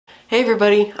Hey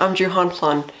everybody, I'm Drew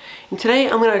Honflon, and today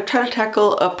I'm going to try to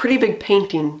tackle a pretty big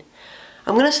painting.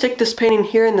 I'm going to stick this painting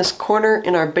here in this corner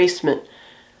in our basement.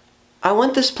 I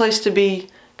want this place to be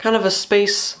kind of a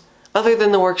space other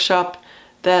than the workshop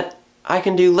that I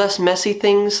can do less messy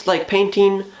things like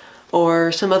painting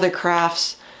or some other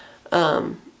crafts,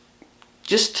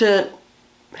 just to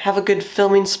have a good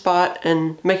filming spot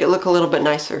and make it look a little bit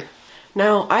nicer.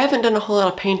 Now, I haven't done a whole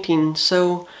lot of painting,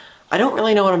 so I don't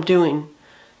really know what I'm doing.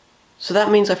 So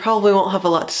that means I probably won't have a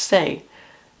lot to say.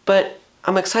 But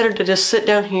I'm excited to just sit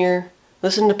down here,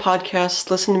 listen to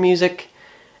podcasts, listen to music,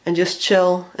 and just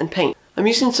chill and paint. I'm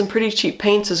using some pretty cheap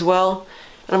paints as well,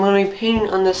 and I'm going to be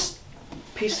painting on this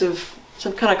piece of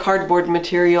some kind of cardboard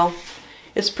material.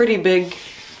 It's pretty big,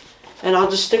 and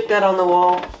I'll just stick that on the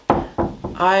wall.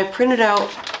 I printed out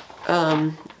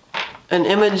an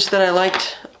image that I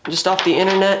liked just off the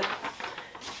internet,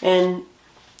 and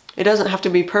it doesn't have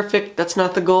to be perfect, that's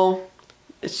not the goal.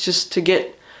 It's just to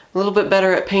get a little bit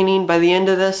better at painting by the end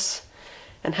of this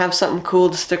and have something cool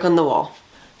to stick on the wall.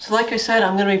 So like I said,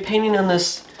 I'm going to be painting on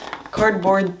this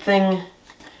cardboard thing,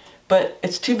 but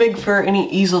it's too big for any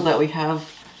easel that we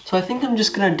have. So I think I'm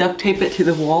just going to duct tape it to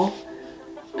the wall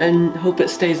and hope it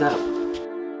stays up.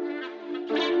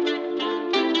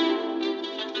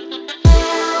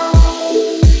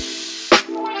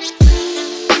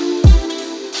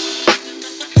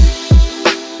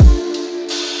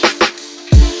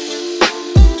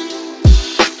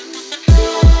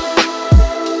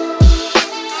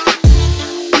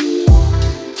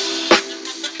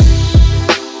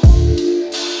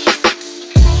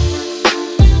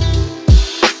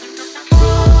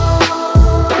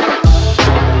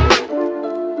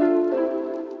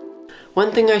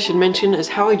 One thing I should mention is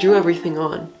how I drew everything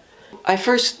on. I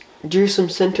first drew some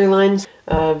center lines,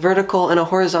 a vertical and a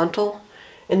horizontal,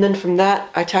 and then from that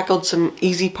I tackled some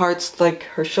easy parts like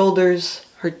her shoulders,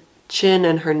 her chin,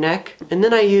 and her neck. And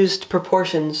then I used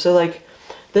proportions, so like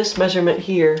this measurement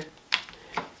here,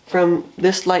 from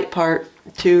this light part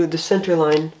to the center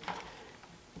line,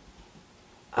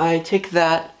 I take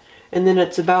that, and then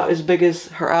it's about as big as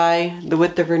her eye, the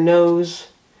width of her nose,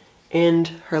 and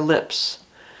her lips.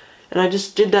 And I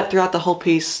just did that throughout the whole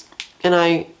piece, and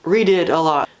I redid a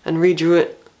lot and redrew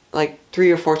it like 3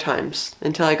 or 4 times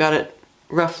until I got it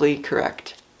roughly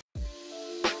correct.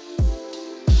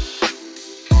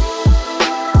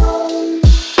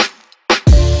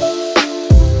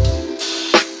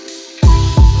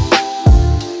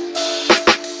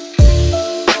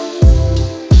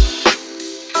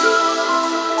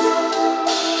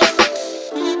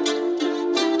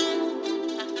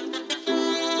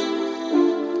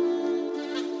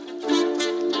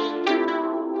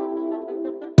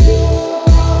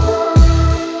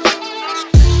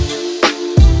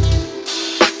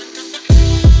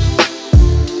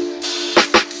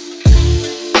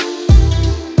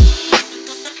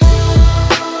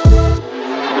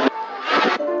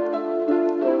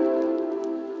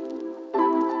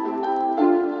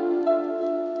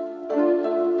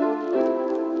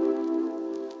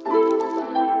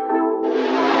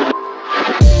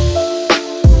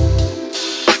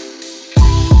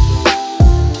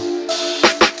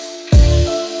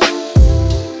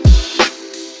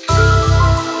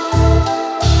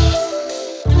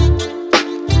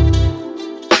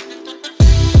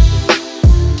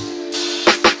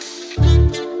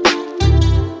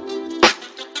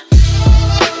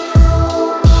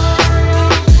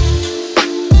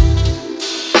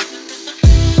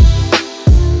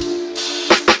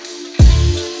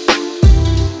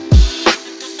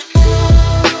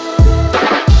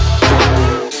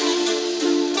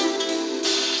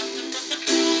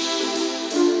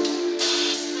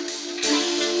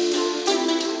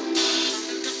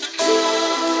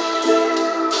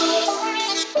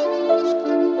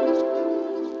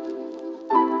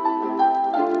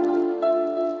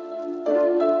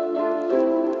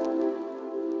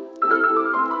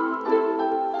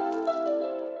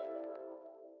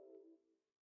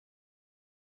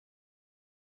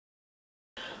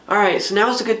 Alright, so now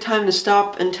is a good time to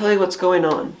stop and tell you what's going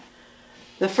on.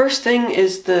 The first thing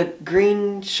is the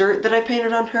green shirt that I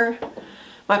painted on her.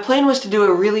 My plan was to do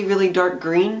a really, really dark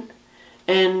green,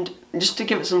 and just to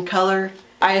give it some color.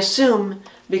 I assume,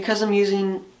 because I'm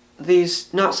using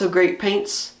these not so great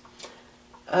paints,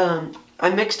 I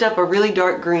mixed up a really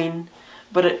dark green,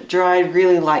 but it dried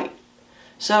really light.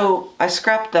 So I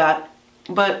scrapped that,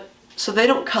 but so they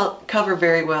don't cover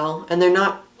very well, and they're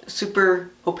not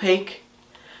super opaque.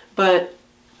 But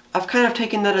I've kind of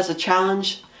taken that as a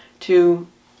challenge to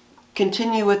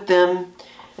continue with them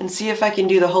and see if I can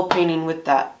do the whole painting with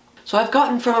that. So I've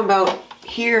gotten from about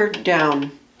here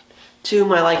down to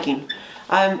my liking.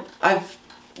 I've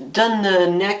done the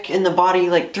neck and the body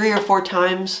like 3 or 4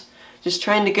 times, just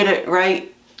trying to get it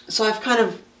right. So I've kind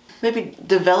of maybe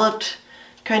developed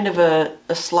kind of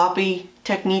a sloppy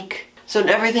technique. So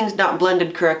everything's not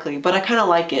blended correctly, but I kind of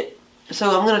like it.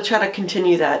 So I'm going to try to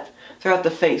continue that throughout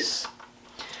the face.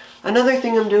 Another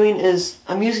thing I'm doing is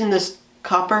I'm using this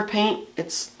copper paint.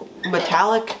 It's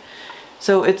metallic,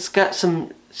 so it's got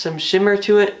some shimmer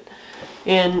to it.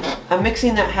 And I'm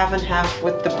mixing that half and half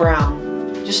with the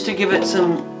brown, just to give it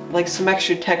some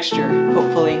extra texture,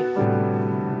 hopefully.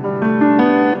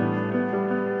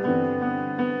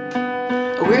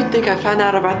 A weird thing I found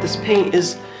out about this paint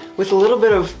is with a little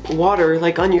bit of water,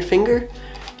 like on your finger,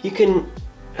 you can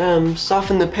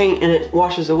soften the paint and it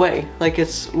washes away, like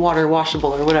it's water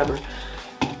washable or whatever.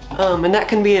 And that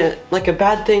can be a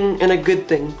bad thing and a good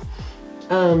thing.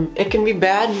 It can be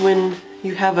bad when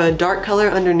you have a dark color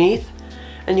underneath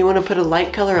and you want to put a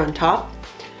light color on top.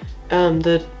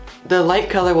 The light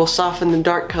color will soften the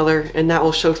dark color and that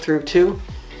will show through too.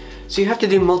 So you have to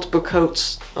do multiple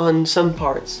coats on some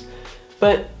parts.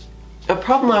 But a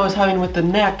problem I was having with the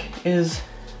neck is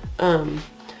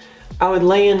I would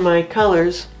lay in my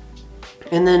colors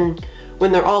and then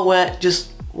when they're all wet,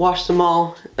 just wash them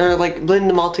all, or blend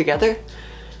them all together.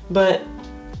 But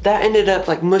that ended up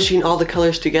mushing all the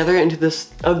colors together into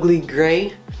this ugly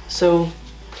gray. So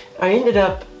I ended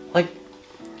up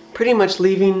pretty much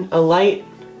leaving a light,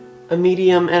 a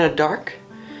medium, and a dark,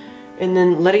 and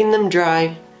then letting them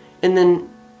dry, and then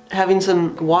having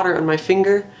some water on my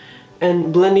finger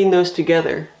and blending those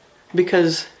together,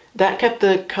 because that kept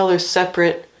the colors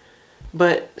separate,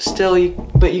 but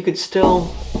you could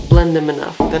still blend them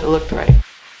enough that it looked right.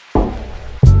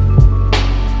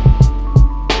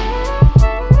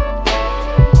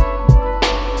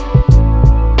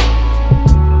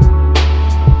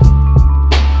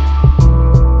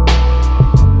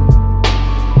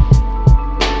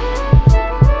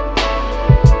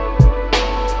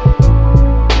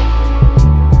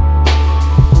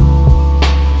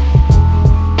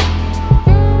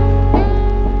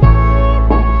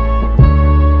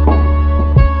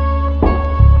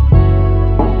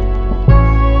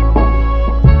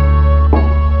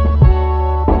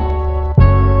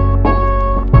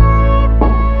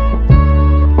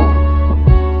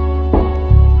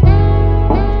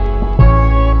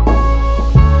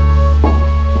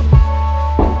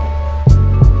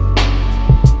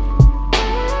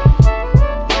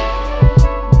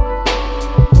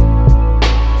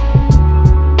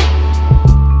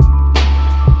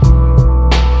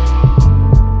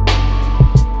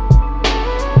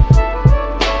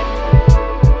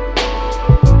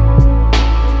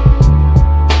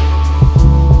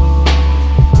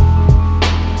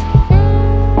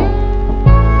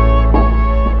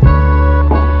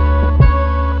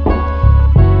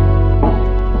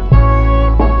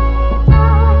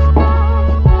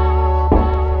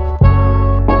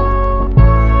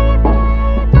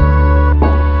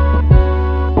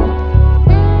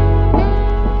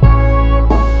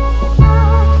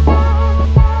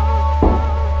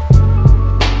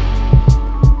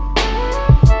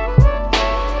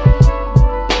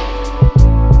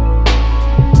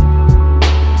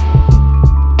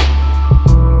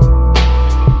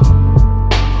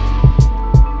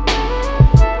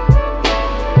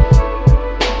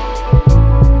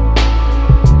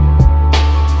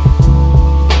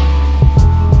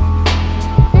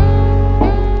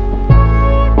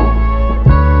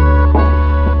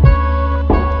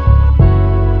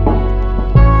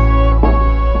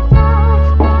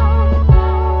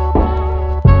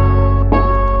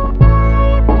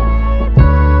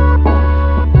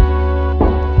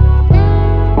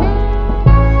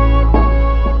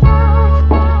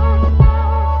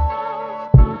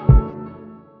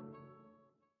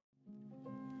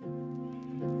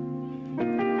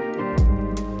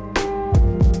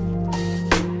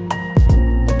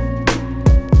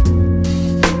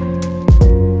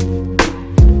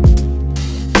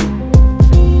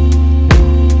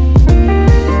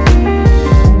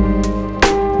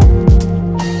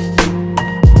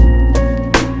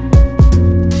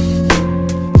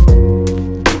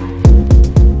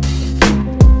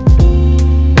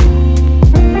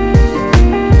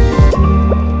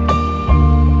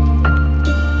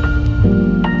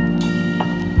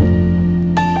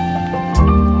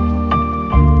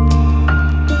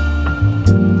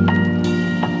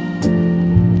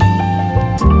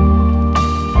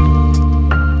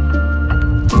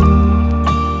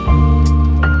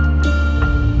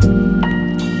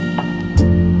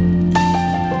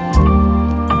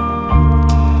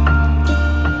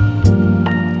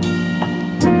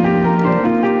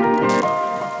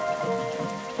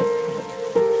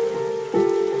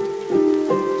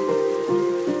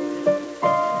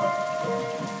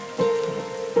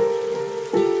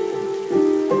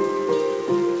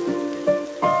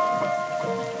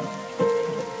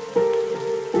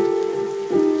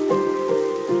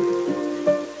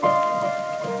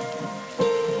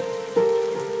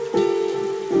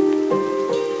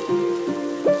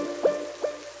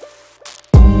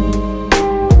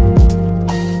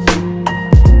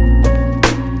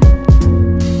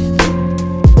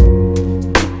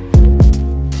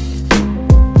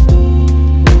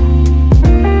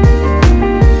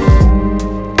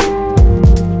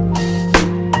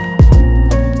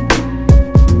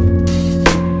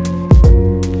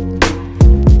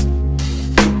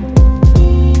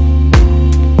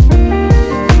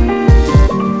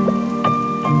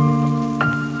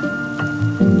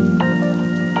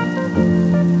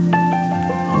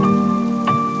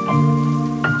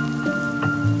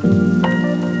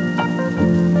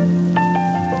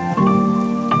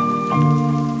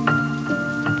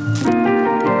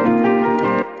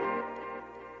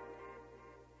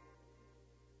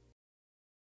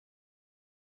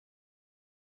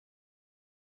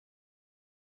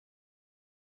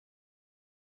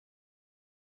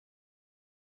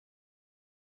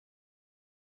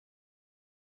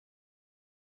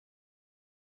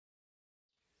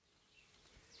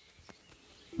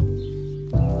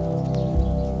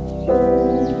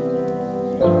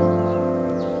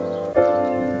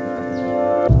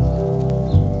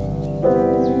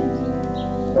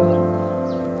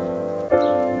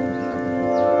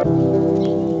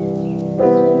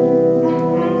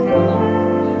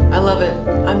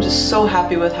 I'm just so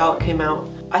happy with how it came out.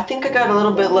 I think I got a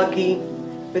little bit lucky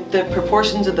with the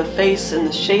proportions of the face and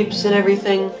the shapes and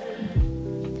everything.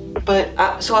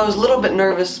 But so I was a little bit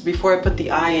nervous before I put the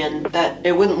eye in that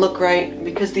it wouldn't look right,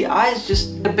 because the eye is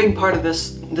just a big part of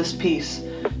this piece.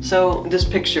 So this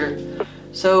picture.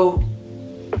 So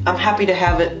I'm happy to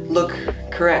have it look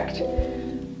correct.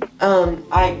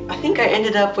 I think I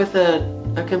ended up with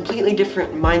a completely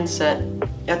different mindset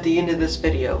at the end of this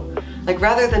video. Like,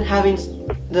 rather than having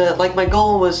my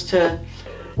goal was to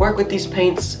work with these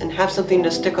paints and have something to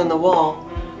stick on the wall,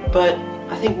 but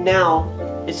I think now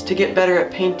it's to get better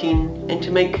at painting and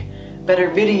to make better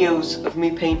videos of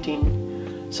me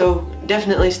painting. So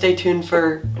definitely stay tuned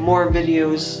for more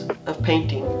videos of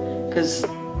painting, because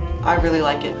I really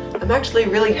like it. I'm actually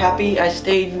really happy I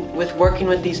stayed with working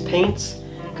with these paints,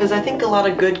 because I think a lot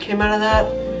of good came out of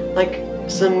that. Like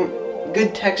some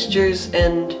good textures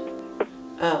and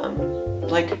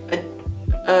like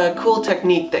a cool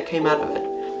technique that came out of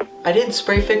it. I did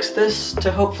spray fix this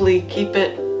to hopefully keep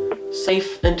it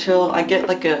safe until I get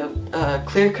like a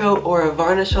clear coat or a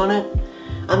varnish on it.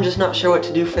 I'm just not sure what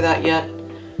to do for that yet.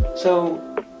 So,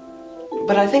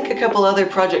 but I think a couple other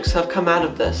projects have come out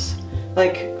of this.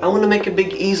 Like, I want to make a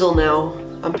big easel now.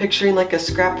 I'm picturing like a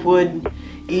scrap wood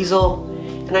easel,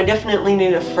 and I definitely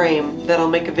need a frame that I'll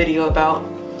make a video about.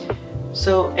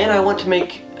 So, and I want to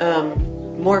make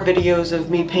more videos of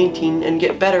me painting and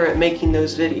get better at making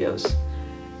those videos.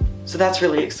 So that's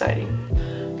really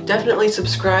exciting. Definitely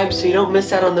subscribe so you don't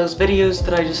miss out on those videos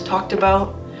that I just talked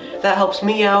about. That helps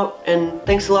me out, and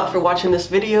thanks a lot for watching this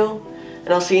video,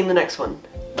 and I'll see you in the next one.